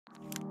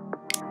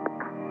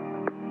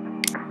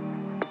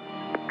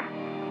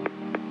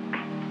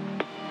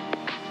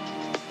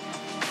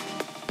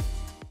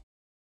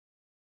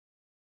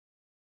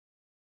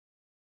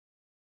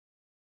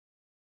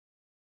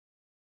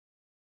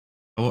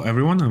Hello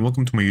everyone and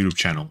welcome to my YouTube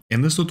channel.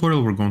 In this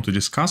tutorial we're going to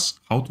discuss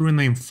how to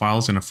rename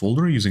files in a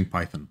folder using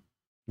Python.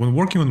 When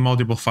working with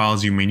multiple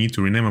files you may need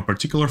to rename a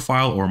particular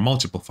file or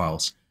multiple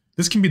files.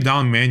 This can be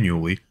done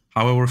manually,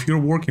 however if you're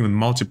working with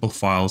multiple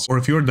files or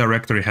if your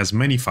directory has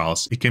many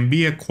files, it can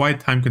be a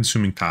quite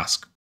time-consuming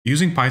task.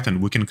 Using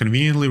Python we can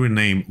conveniently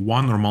rename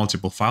one or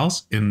multiple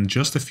files in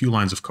just a few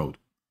lines of code.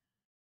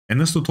 In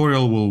this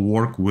tutorial we'll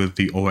work with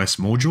the OS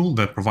module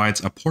that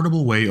provides a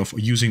portable way of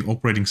using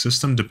operating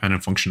system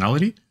dependent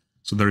functionality,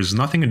 so there is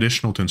nothing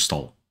additional to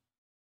install.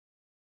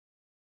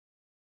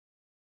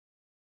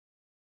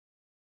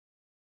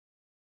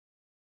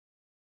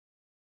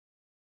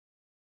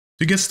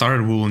 To get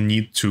started, we will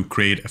need to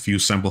create a few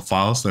sample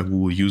files that we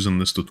will use in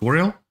this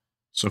tutorial.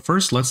 So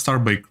first, let's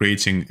start by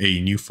creating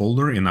a new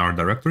folder in our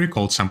directory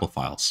called sample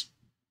files.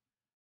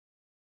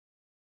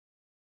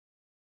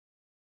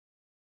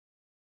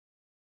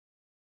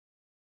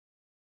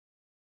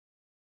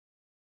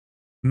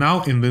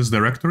 Now in this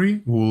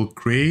directory, we'll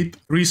create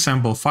 3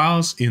 sample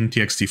files in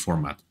txt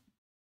format.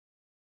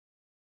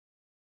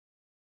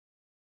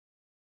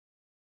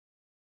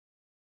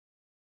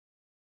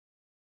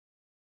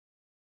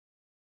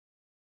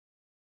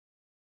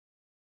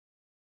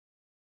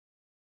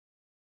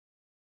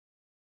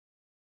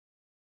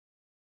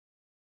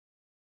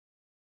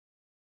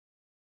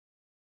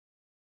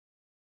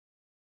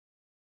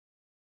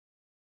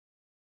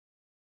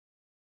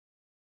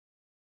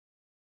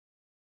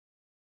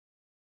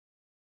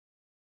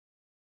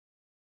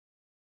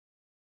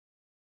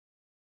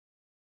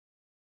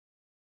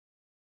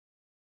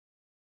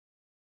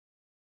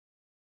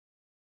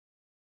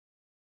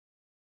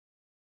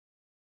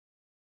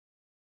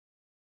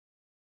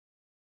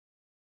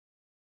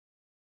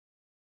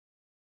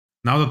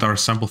 Now that our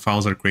sample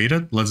files are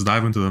created, let's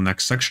dive into the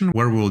next section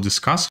where we will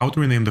discuss how to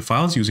rename the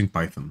files using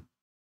Python.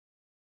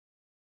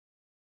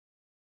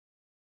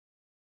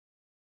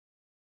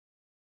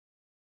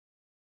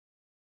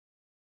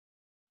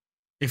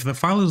 If the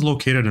file is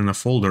located in a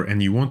folder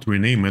and you want to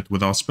rename it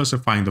without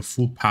specifying the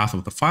full path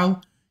of the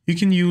file, you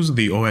can use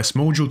the OS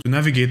module to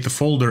navigate the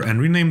folder and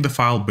rename the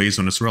file based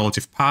on its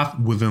relative path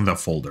within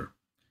that folder.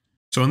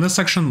 So in this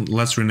section,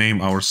 let's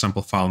rename our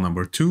sample file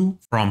number 2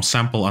 from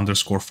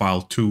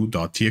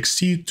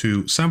sample_file2.txt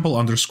to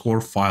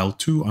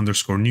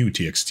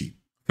sample_file2_new.txt.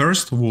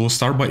 First, we'll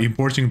start by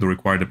importing the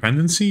required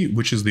dependency,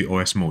 which is the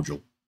OS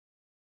module.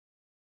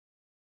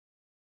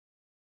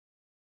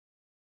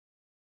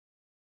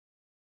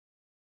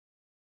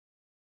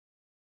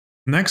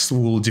 Next,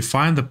 we'll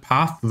define the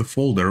path to the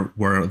folder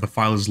where the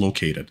file is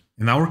located.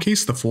 In our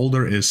case, the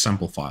folder is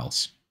sample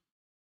files.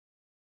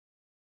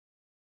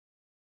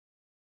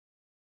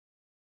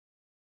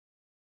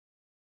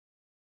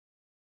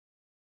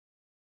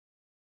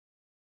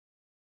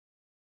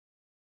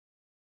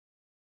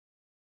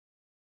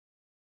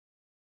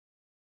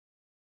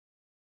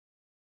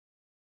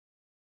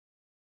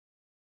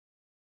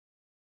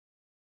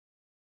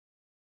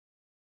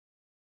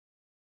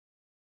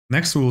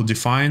 Next, we will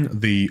define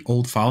the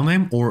old file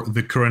name or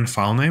the current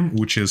file name,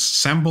 which is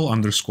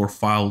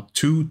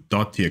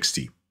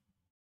sample_file2.txt.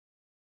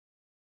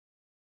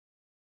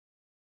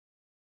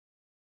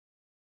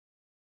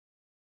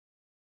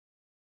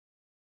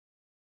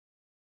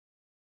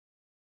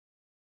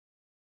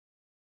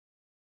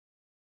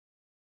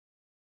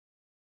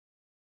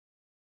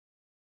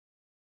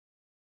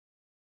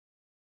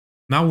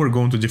 Now we're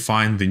going to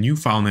define the new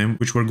file name,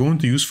 which we're going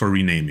to use for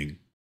renaming.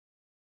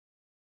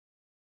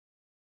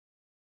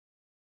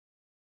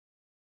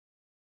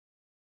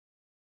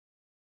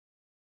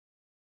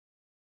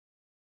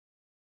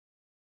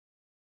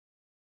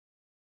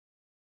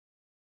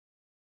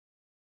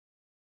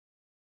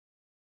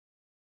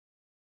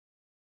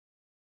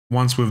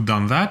 Once we've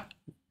done that,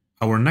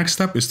 our next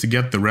step is to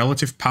get the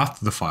relative path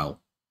to the file.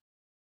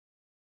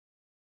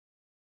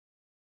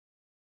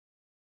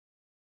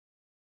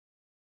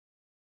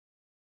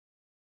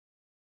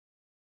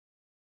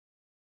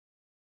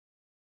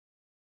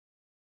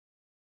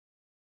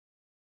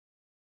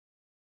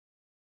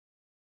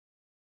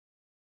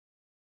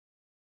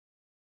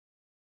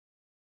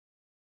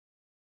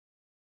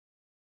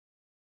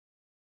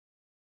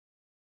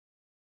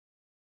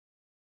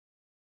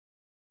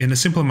 In a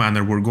simple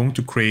manner, we're going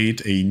to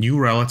create a new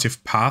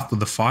relative path to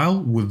the file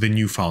with the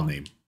new file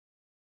name.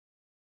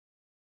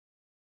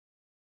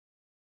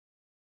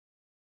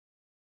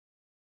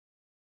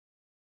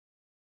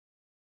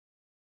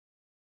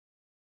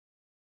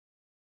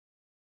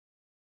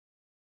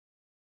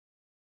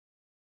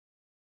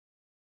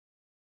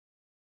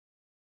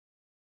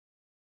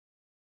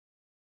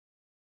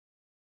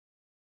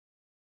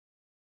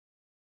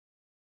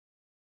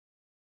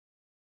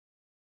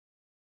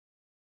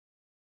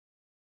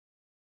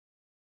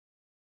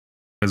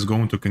 Is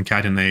going to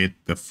concatenate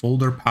the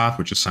folder path,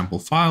 which is sample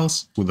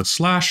files, with a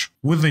slash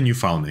with the new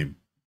file name.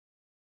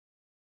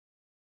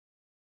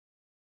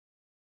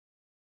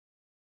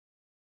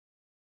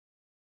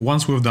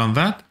 Once we've done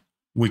that,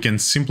 we can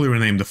simply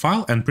rename the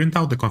file and print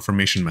out the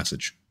confirmation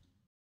message.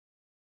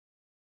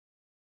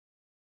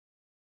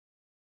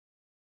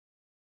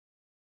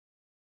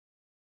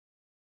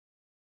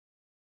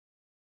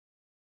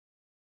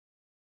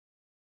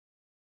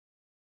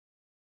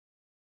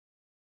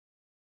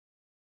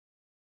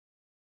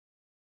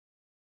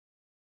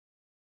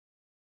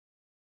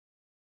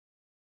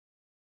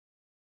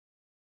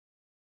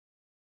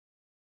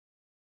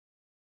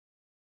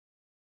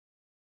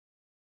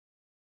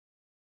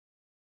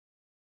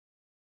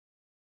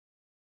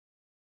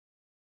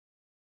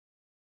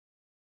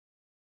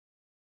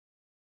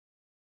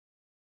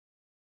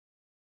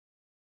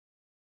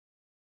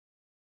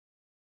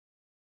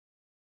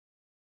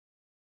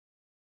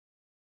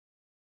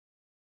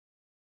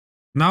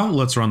 Now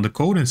let's run the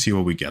code and see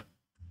what we get.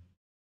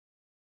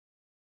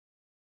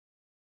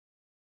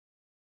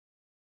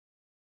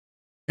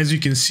 As you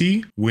can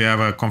see, we have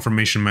a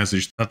confirmation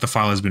message that the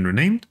file has been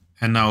renamed.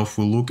 And now if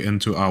we look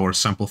into our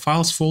sample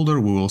files folder,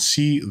 we will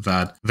see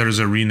that there's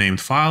a renamed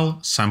file,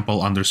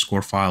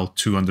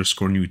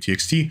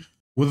 sample_file2_new.txt,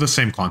 with the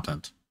same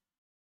content.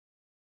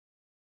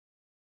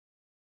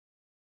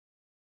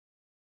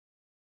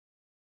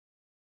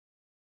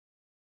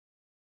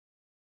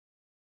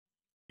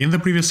 In the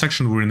previous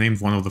section, we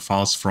renamed one of the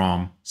files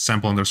from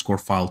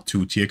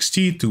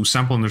sample_file2.txt to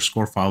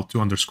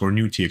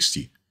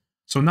sample_file2_new.txt.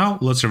 So now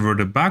let's revert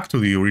it back to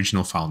the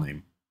original file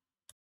name.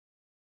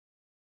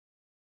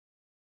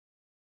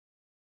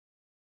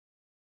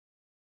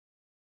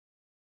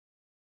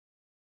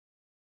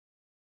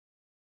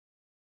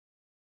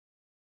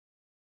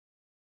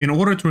 In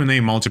order to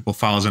rename multiple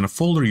files in a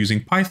folder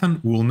using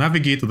Python, we will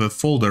navigate to that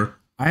folder,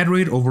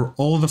 iterate over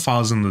all the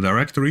files in the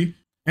directory,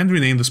 and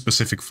rename the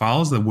specific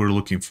files that we're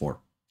looking for.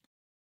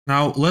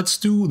 Now let's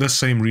do the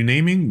same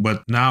renaming,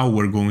 but now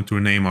we're going to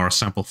rename our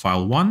sample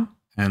file 1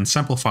 and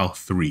sample file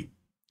 3.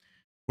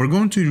 We're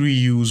going to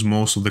reuse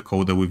most of the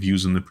code that we've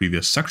used in the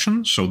previous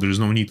section, so there's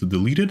no need to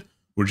delete it.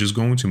 We're just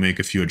going to make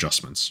a few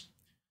adjustments.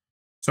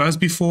 So as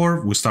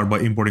before, we start by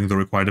importing the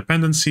required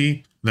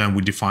dependency, then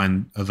we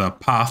define the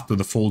path to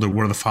the folder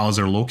where the files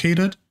are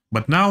located.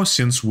 But now,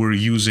 since we're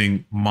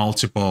using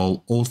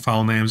multiple old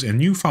file names and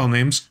new file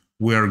names,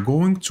 we are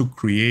going to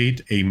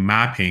create a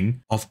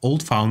mapping of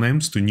old file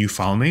names to new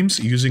file names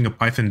using a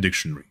Python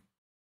dictionary.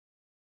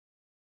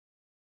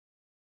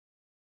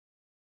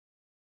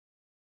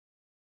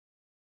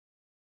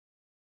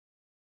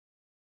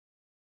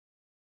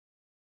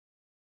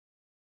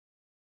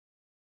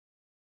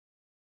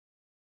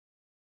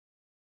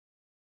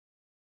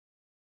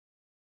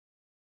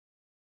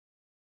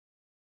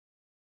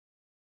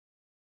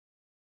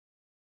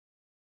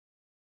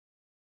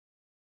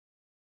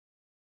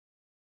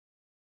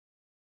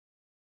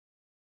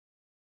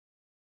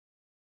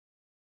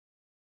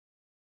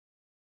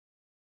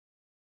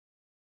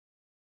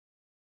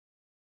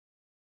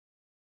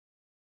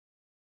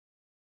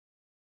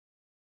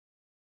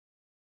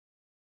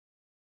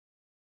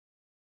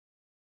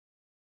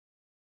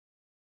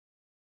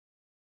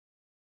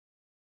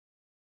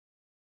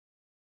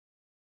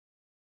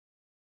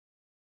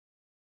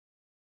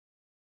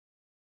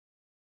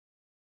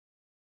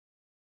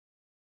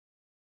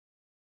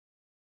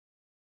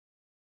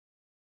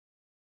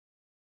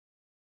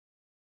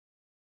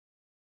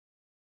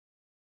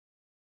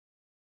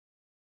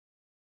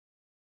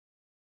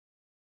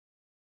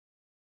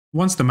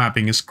 Once the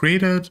mapping is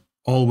created,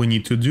 all we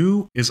need to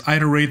do is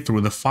iterate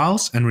through the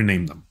files and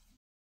rename them.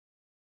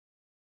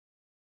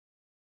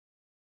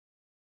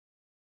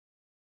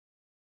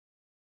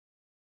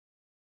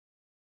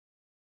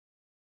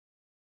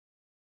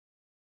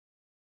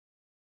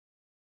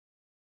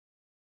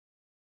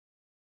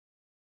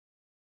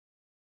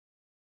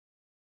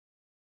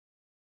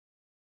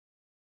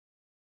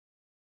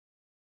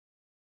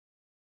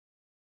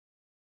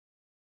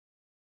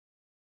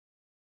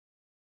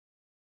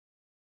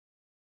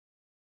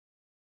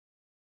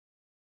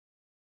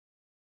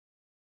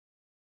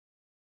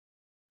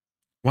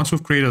 Once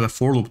we've created a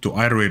for loop to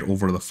iterate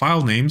over the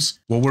file names,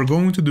 what we're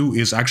going to do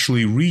is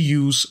actually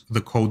reuse the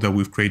code that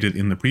we've created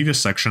in the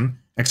previous section,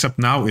 except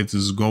now it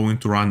is going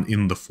to run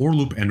in the for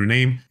loop and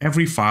rename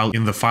every file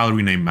in the file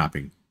rename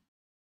mapping.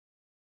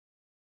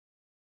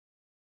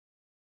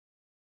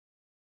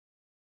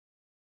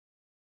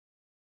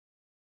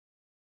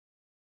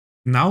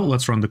 Now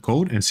let's run the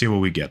code and see what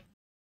we get.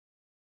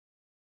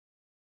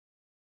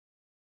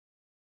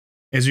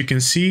 As you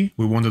can see,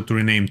 we wanted to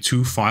rename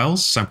two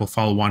files, sample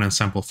file 1 and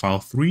sample file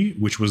 3,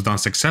 which was done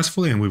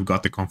successfully, and we've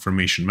got the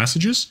confirmation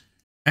messages.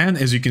 And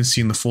as you can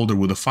see in the folder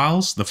with the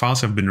files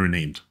have been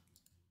renamed.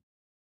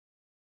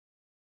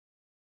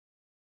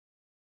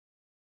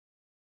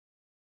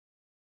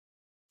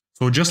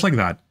 So just like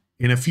that,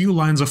 in a few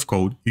lines of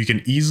code, you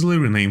can easily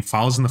rename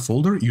files in the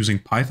folder using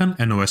Python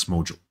and OS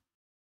Module.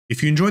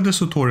 If you enjoyed this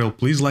tutorial,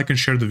 please like and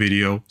share the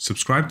video,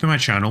 subscribe to my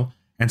channel,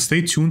 and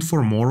stay tuned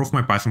for more of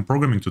my Python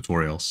programming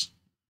tutorials.